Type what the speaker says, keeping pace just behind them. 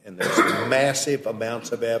massive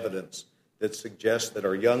amounts of evidence that suggests that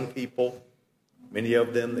our young people, many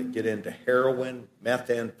of them that get into heroin,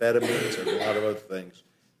 methamphetamines, and a lot of other things,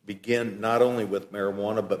 begin not only with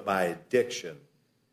marijuana, but by addiction